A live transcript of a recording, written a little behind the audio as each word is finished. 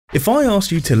If I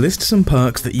asked you to list some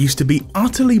perks that used to be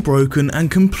utterly broken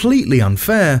and completely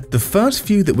unfair, the first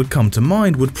few that would come to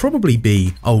mind would probably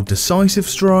be Old Decisive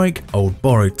Strike, Old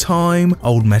Borrowed Time,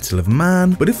 Old Metal of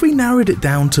Man, but if we narrowed it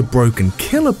down to broken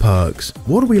killer perks,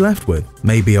 what are we left with?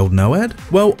 Maybe Old Noed?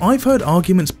 Well, I've heard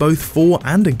arguments both for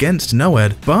and against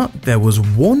Noed, but there was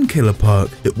one killer perk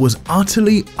that was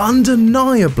utterly,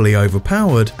 undeniably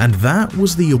overpowered, and that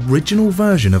was the original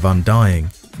version of Undying.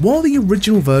 While the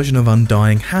original version of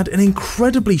Undying had an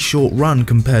incredibly short run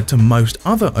compared to most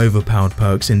other overpowered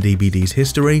perks in DBD's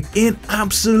history, it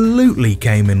absolutely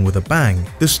came in with a bang.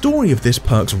 The story of this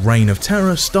perk's reign of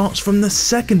terror starts from the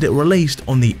second it released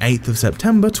on the 8th of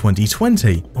September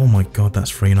 2020. Oh my god,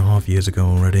 that's 3.5 years ago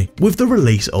already. With the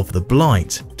release of the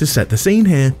Blight. To set the scene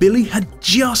here, Billy had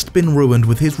just been ruined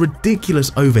with his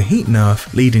ridiculous overheat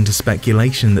nerf, leading to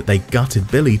speculation that they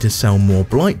gutted Billy to sell more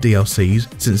Blight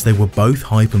DLCs since they were both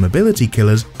hypermobility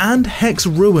killers, and Hex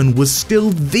Ruin was still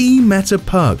the meta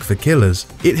perk for killers.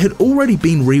 It had already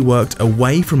been reworked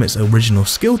away from its original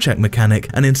skill check mechanic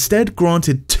and instead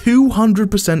granted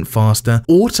 200% faster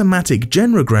automatic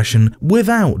gen regression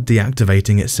without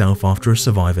deactivating itself after a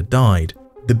survivor died.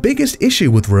 The biggest issue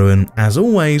with Ruin, as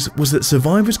always, was that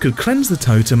survivors could cleanse the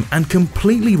totem and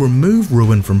completely remove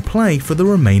Ruin from play for the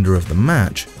remainder of the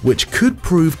match, which could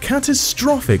prove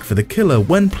catastrophic for the killer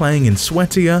when playing in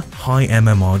sweatier, high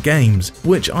MMR games,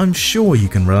 which I'm sure you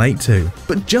can relate to.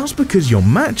 But just because your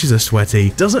matches are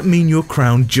sweaty doesn't mean your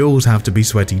crown jewels have to be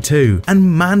sweaty too, and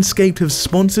Manscaped have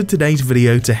sponsored today's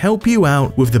video to help you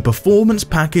out with the Performance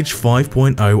Package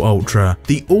 5.0 Ultra,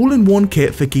 the all-in-one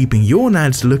kit for keeping your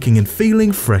nads looking and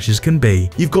feeling fresh as can be.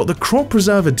 You've got the Crop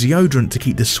Preserver deodorant to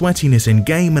keep the sweatiness in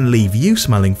game and leave you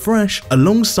smelling fresh,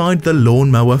 alongside the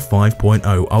Lawnmower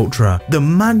 5.0 Ultra, the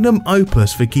magnum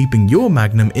opus for keeping your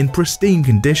Magnum in pristine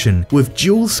condition, with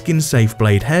dual skin-safe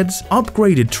blade heads,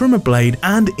 upgraded trimmer blade,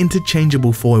 and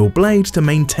interchangeable foil blades to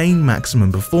maintain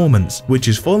maximum performance, which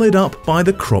is followed up by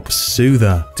the Crop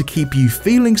Soother to keep you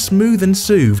feeling smooth and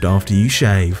soothed after you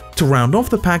shave. To round off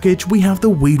the package, we have the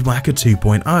Weed Whacker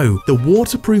 2.0, the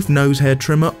waterproof nose hair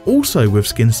trimmer, also with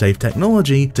skin-safe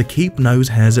technology to keep nose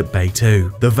hairs at bay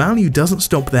too. The value doesn't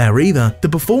stop there either. The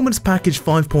Performance Package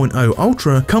 5.0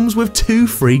 Ultra comes with 2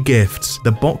 free gifts,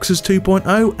 the Boxers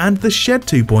 2.0 and the Shed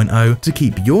 2.0, to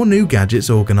keep your new gadgets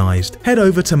organized. Head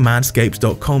over to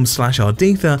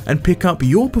manscaped.com/Ardetha and pick up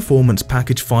your Performance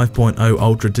Package 5.0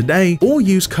 Ultra today, or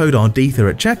use code Ardetha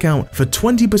at checkout for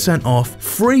 20% off,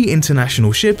 free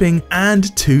international shipping,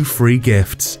 and 2 free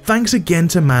gifts. Thanks again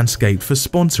to Manscaped for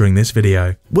sponsoring this video.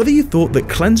 Whether you thought that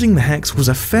cleansing the Hex was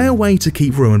a fair way to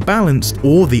keep Ruin balanced,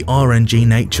 or the RNG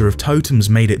nature of totems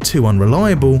made it too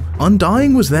unreliable,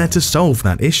 Undying was there to solve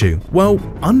that issue. Well,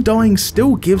 Undying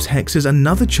still gives Hexes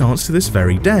another chance to this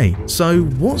very day, so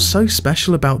what's so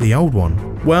special about the old one?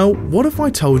 Well, what if I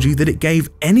told you that it gave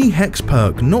any Hex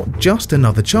perk not just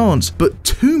another chance, but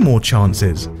 2 more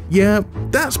chances? Yeah,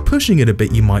 that's pushing it a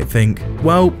bit, you might think.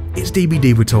 Well, it's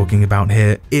DBD we're talking about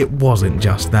here. It wasn't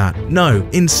just that. No,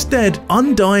 instead,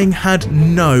 Undying had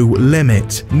no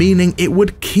limit, meaning it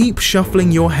would keep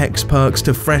shuffling your Hex perks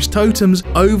to fresh totems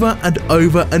over and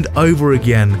over and over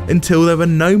again until there were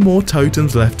no more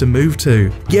totems left to move to.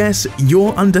 Yes,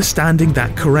 you're understanding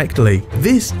that correctly.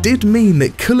 This did mean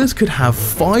that killers could have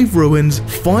 5 Ruins,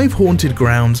 5 Haunted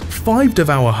Grounds, 5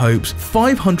 Devour Hopes,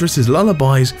 5 Huntress's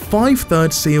Lullabies, 5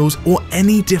 Third Seals, or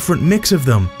any different mix of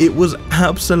them. It was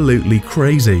absolutely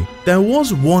crazy. There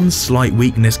was one slight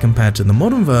weakness compared to the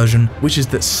modern version, which is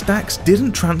that stacks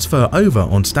didn't transfer over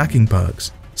on stacking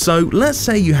perks. So let's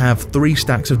say you have 3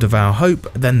 stacks of Devour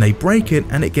Hope, then they break it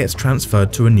and it gets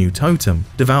transferred to a new totem.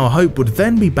 Devour Hope would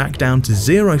then be back down to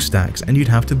 0 stacks and you'd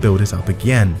have to build it up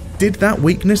again. Did that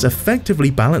weakness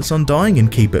effectively balance Undying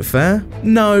and keep it fair?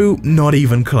 No, not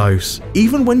even close.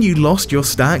 Even when you lost your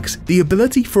stacks, the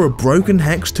ability for a broken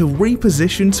Hex to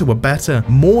reposition to a better,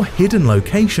 more hidden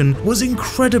location was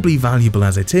incredibly valuable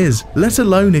as it is, let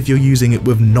alone if you're using it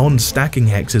with non-stacking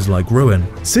Hexes like Ruin.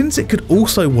 Since it could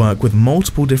also work with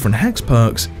multiple different Hex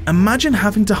perks, imagine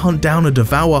having to hunt down a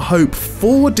Devour Hope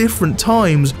 4 different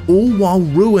times, all while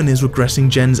Ruin is regressing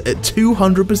gens at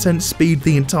 200% speed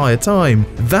the entire time.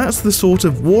 That's the sort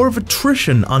of war of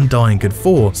attrition Undying could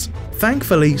force.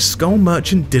 Thankfully, Skull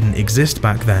Merchant didn't exist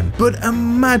back then, but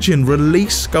imagine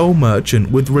release Skull Merchant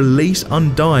with release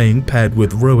Undying paired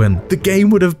with Ruin. The game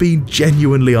would have been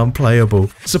genuinely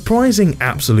unplayable. Surprising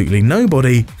absolutely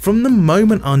nobody, from the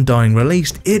moment Undying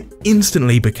released, it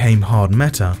instantly became hard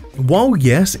meta. While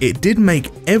yes, it did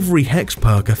make every hex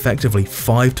perk effectively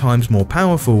 5 times more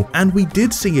powerful, and we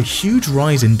did see a huge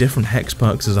rise in different hex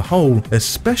perks as a whole,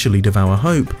 especially Devour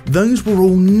Hope, those were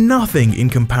all nothing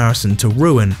in comparison to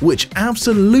Ruin, which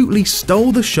absolutely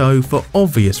stole the show for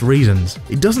obvious reasons.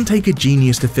 It doesn't take a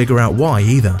genius to figure out why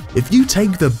either. If you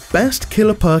take the best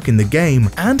killer perk in the game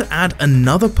and add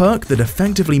another perk that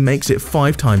effectively makes it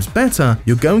 5 times better,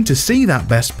 you're going to see that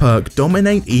best perk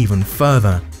dominate even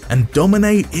further. And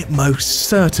dominate it most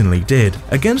certainly did.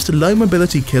 Against low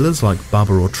mobility killers like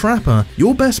Bubba or Trapper,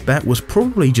 your best bet was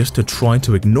probably just to try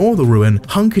to ignore the Ruin,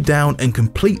 hunker down and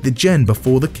complete the gen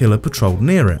before the killer patrolled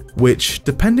near it, which,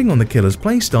 depending on the killer's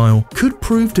playstyle, could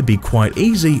prove to be quite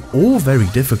easy or very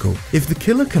difficult. If the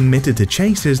killer committed to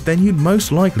chases, then you'd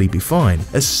most likely be fine,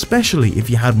 especially if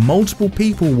you had multiple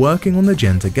people working on the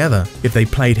gen together. If they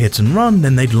played hit and run,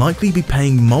 then they'd likely be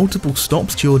paying multiple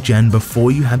stops to your gen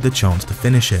before you had the chance to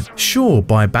finish it. Sure,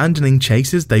 by abandoning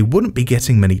chases they wouldn't be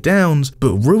getting many downs,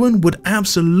 but Ruin would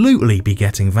absolutely be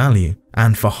getting value.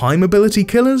 And for high mobility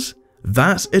killers,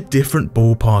 that's a different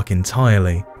ballpark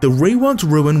entirely. The reworked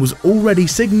Ruin was already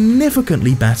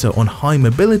significantly better on high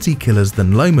mobility killers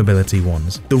than low mobility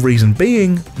ones. The reason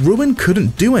being, Ruin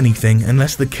couldn't do anything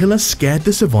unless the killer scared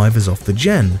the survivors off the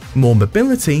gen. More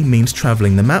mobility means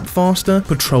traveling the map faster,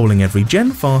 patrolling every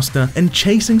gen faster, and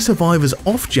chasing survivors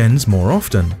off gens more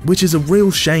often, which is a real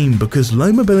shame because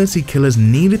low mobility killers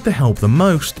needed the help the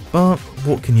most, but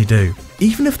what can you do?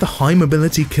 Even if the high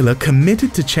mobility killer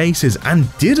committed to chases and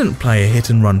didn't play a hit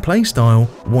and run playstyle,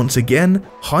 once again,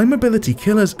 high mobility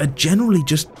killers are generally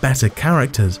just better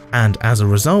characters, and as a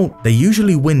result, they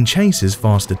usually win chases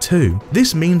faster too.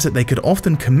 This means that they could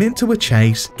often commit to a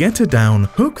chase, get a down,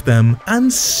 hook them,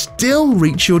 and still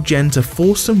reach your gen to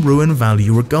force some Ruin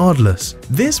value regardless.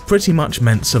 This pretty much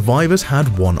meant survivors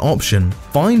had one option: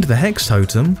 find the hex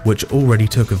totem, which already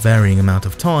took a varying amount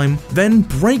of time, then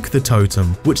break the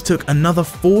totem, which took another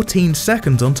 14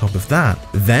 seconds on top of that.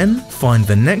 Then find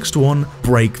the next one,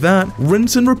 break that,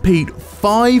 rinse and repeat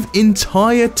 5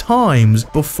 entire times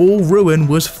before Ruin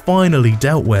was finally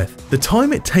dealt with. The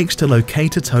time it takes to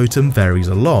locate a totem varies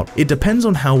a lot. It depends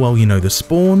on how well you know the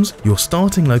spawns, your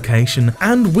starting location,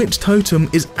 and which totem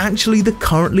is actually the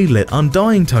currently lit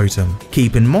Undying totem.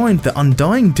 Keep in mind that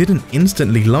Undying didn't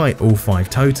instantly light all 5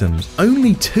 totems.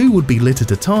 Only 2 would be lit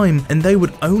at a time, and they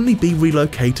would only be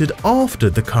relocated after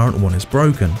the current one is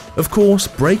broken. Of course,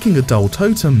 breaking a dull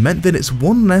totem meant that it's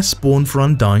one less spawn for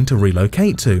Undying to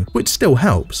relocate to, which still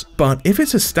helps. But if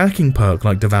it's a stacking perk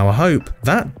like Devour Hope,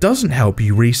 that doesn't help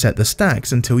you reset the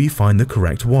stacks until you find the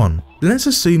correct one. Let's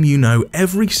assume you know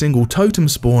every single totem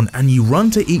spawn and you run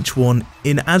to each one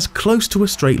in as close to a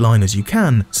straight line as you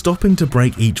can, stopping to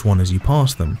break each one as you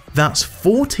pass them. That's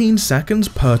 14 seconds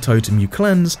per totem you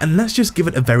cleanse, and let's just give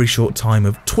it a very short time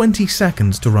of 20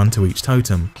 seconds to run to each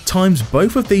totem. Times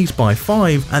both of these by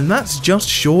 5, and that's just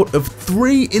short of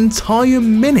 3 entire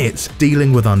minutes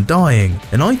dealing with Undying.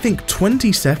 And I think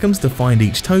 20 seconds to find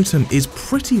each totem is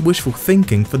pretty wishful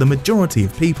thinking for the majority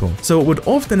of people, so it would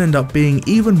often end up being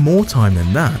even more time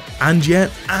than that. And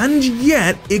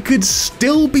yet, it could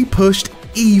still be pushed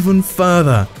even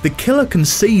further. The killer can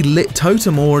see lit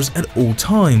totem auras at all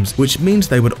times, which means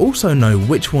they would also know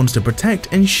which ones to protect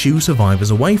and shoo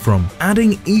survivors away from,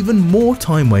 adding even more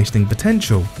time wasting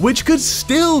potential, which could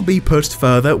still be pushed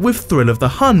further with Thrill of the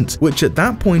Hunt, which at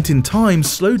that point in time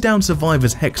slowed down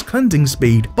survivors' hex cleansing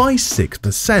speed by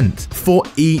 6% for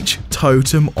each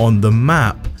totem on the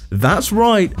map. That's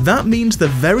right, that means the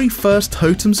very first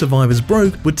totem survivors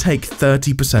broke would take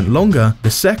 30% longer,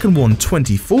 the second one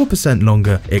 24%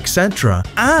 longer, etc.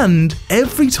 And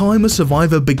every time a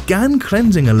survivor began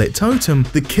cleansing a lit totem,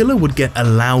 the killer would get a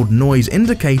loud noise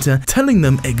indicator telling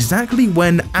them exactly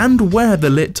when and where the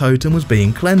lit totem was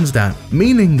being cleansed at,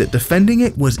 meaning that defending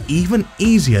it was even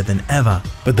easier than ever.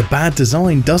 But the bad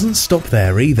design doesn't stop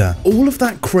there either. All of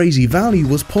that crazy value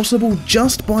was possible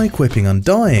just by equipping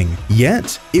Undying,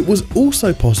 yet it was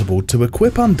also possible to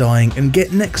equip Undying and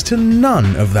get next to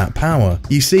none of that power.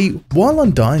 You see, while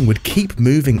Undying would keep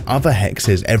moving other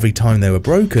hexes every time they were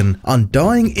broken,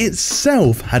 Undying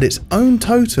itself had its own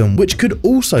totem which could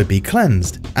also be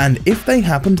cleansed, and if they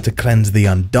happened to cleanse the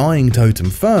Undying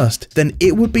totem first, then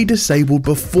it would be disabled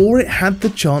before it had the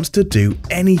chance to do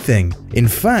anything. In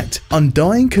fact,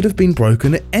 Undying could have been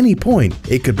broken at any point.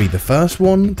 It could be the first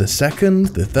one, the second,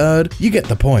 the third, you get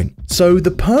the point. So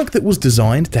the perk that was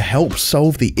designed to help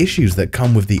solve the issues that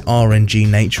come with the RNG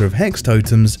nature of hex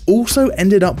totems, also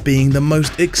ended up being the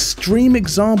most extreme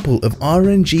example of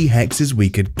RNG hexes we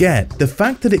could get. The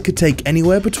fact that it could take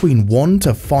anywhere between 1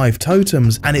 to 5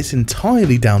 totems and it's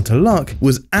entirely down to luck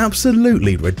was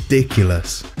absolutely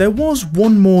ridiculous. There was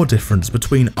one more difference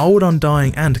between old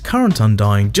Undying and current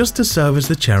Undying just to serve as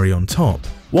the cherry on top.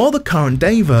 While the current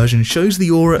day version shows the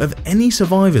aura of any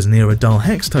survivors near a dull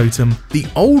hex totem, the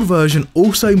old version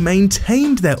also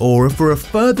maintained their aura for a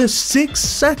further 6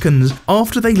 seconds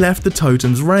after they left the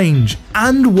totem's range,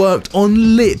 and worked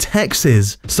on lit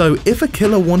hexes. So if a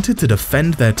killer wanted to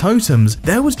defend their totems,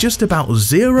 there was just about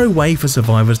zero way for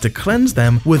survivors to cleanse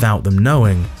them without them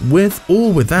knowing, with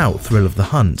or without Thrill of the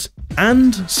Hunt.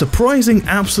 And, surprising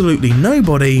absolutely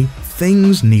nobody,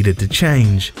 things needed to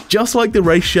change. Just like the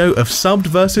ratio of subbed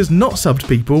versus not subbed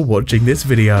people watching this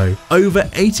video. Over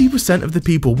 80% of the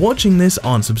people watching this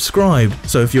aren't subscribed,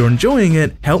 so if you're enjoying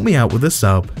it, help me out with a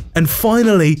sub. And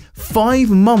finally, 5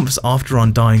 months after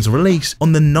Undying's release,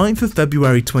 on the 9th of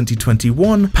February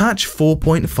 2021, patch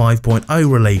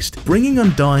 4.5.0 released, bringing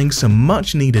Undying some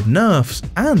much needed nerfs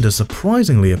and a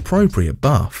surprisingly appropriate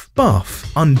buff.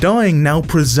 Undying now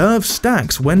preserves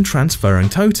stacks when transferring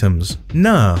totems.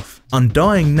 Nerf: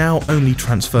 Undying now only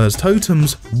transfers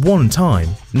totems 1 time.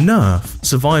 Nerf: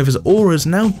 survivors' auras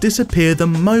now disappear the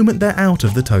moment they're out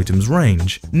of the totem's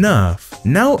range. Nerf: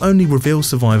 now only reveals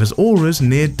survivors' auras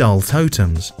near dull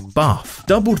totems. Buff: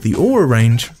 doubled the aura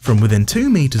range from within 2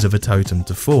 meters of a totem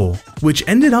to 4, which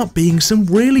ended up being some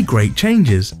really great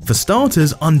changes. For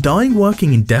starters, Undying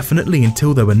working indefinitely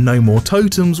until there were no more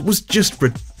totems was just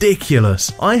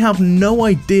ridiculous. I have no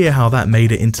idea how that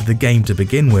made it into the game to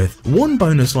begin with. 1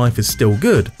 bonus life is still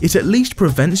good, it at least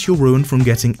prevents your ruin from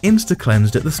getting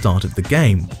insta-cleansed at the start of the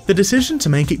game. The decision to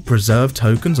make it preserve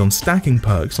tokens on stacking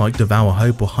perks like Devour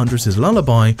Hope or Huntress's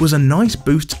Lullaby was a nice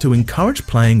boost to encourage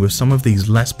playing with some of these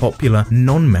less popular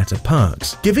non-meta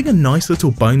perks. Giving a nice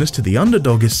little bonus to the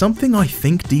underdog is something I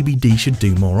think DBD should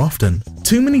do more often.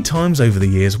 Too many times over the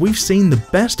years we've seen the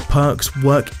best perks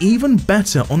work even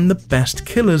better on the best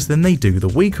killers than they do the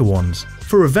weaker ones.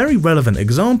 For a very relevant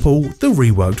example, the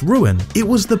reworked Ruin. It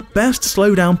was the best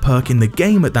slowdown perk in the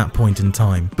game at that point in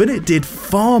time, but it did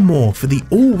far more for the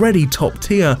already top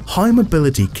tier high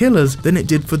mobility killers than it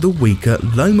did for the weaker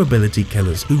low mobility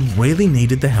killers who really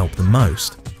needed the help the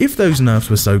most. If those nerfs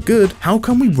were so good, how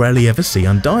come we rarely ever see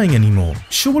Undying anymore?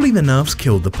 Surely the nerfs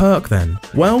killed the perk then?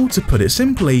 Well, to put it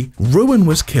simply, Ruin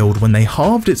was killed when they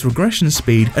halved its regression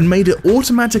speed and made it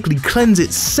automatically cleanse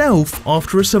itself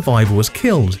after a survivor was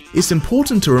killed. It's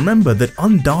important to remember that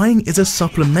Undying is a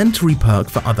supplementary perk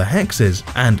for other hexes,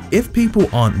 and if people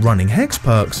aren't running hex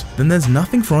perks, then there's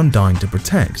nothing for Undying to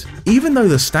protect. Even though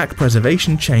the stack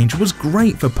preservation change was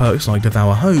great for perks like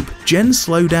Devour Hope, gen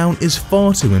slowdown is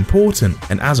far too important,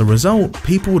 and as a result,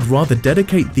 people would rather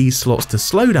dedicate these slots to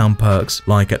slowdown perks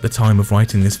like, at the time of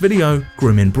writing this video,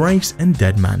 Grim Embrace and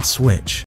Dead Man's Switch.